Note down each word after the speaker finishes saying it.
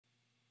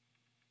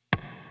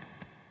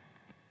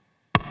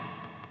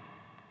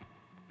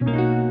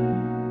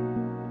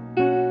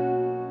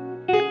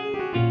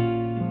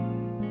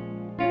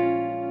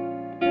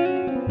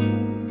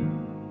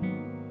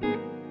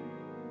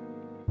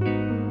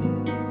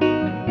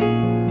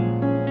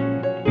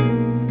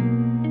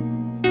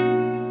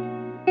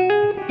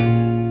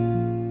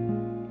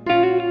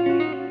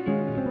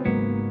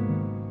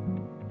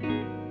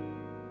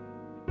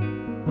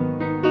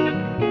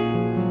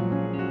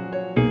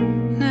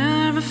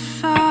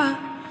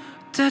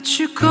that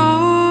you go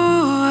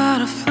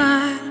out of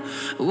line.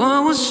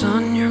 What was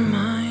on your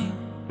mind?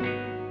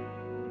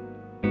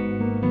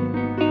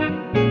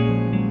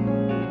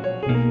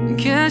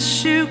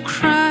 Guess you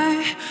cry,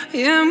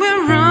 yeah,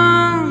 we're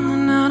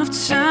running out of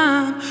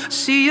time.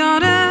 See all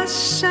the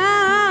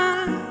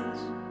signs.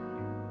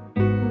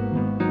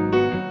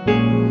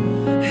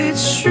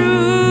 It's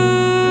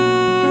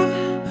true,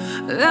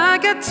 I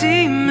got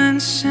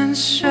demons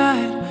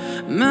inside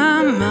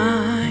my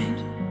mind.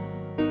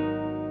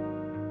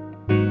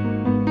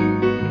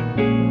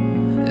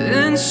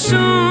 And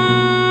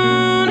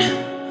soon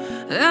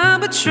I'll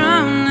be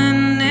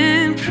drowning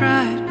in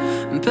pride,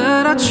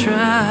 but I'll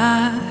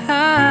try.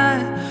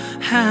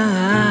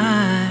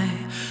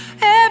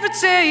 Every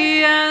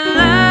day I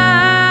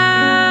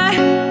lie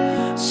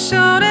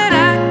so that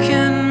I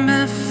can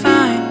be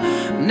fine.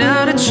 Now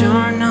that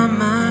you're not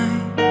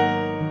mine.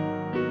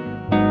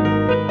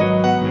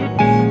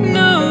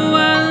 No,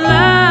 I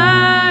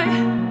lie,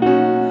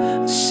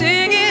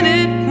 singing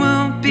it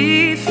won't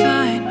be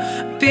fine,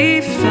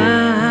 be fine.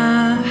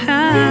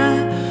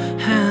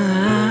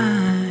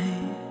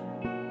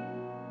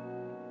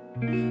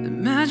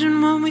 Imagine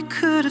what we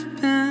could have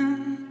been.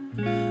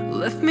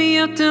 Left me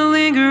out there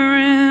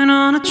lingering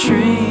on a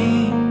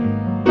train.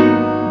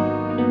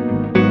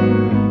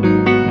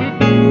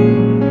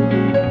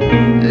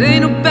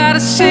 Ain't nobody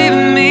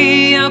saving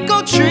me. I'll go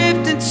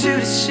drift into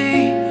the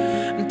sea.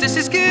 This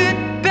is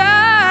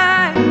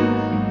goodbye.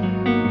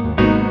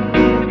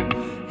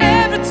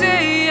 Every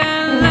day I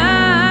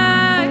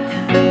lie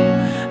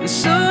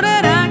so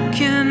that I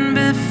can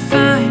be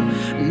fine.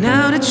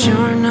 Now that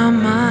you're not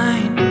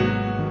mine.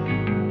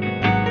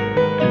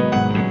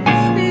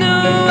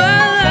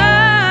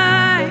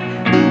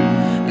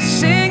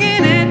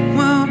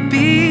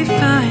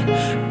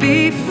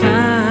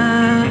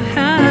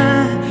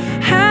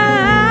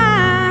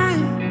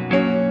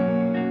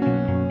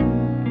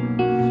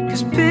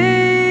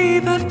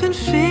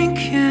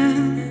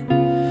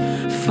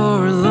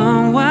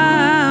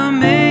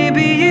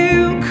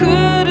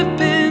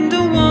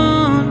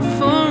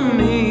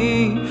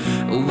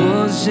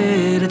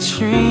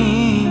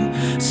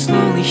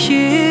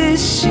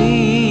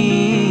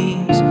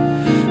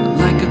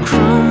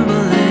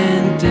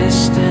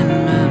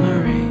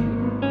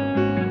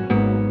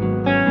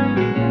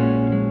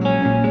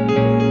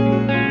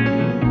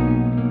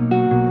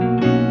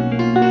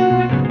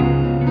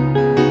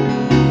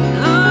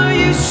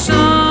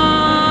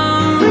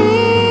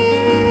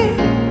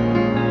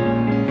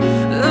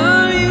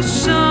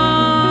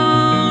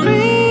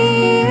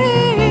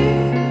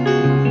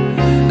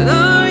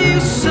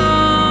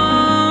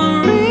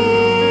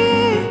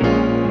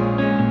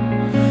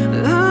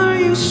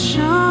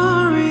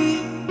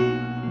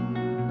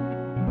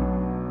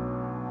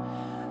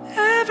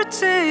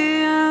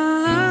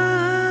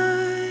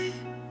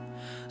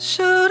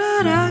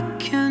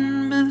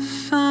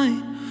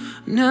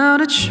 Now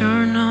that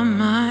you're not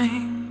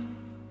mine.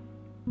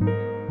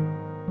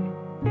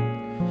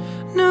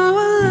 No,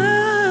 I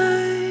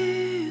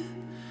lie.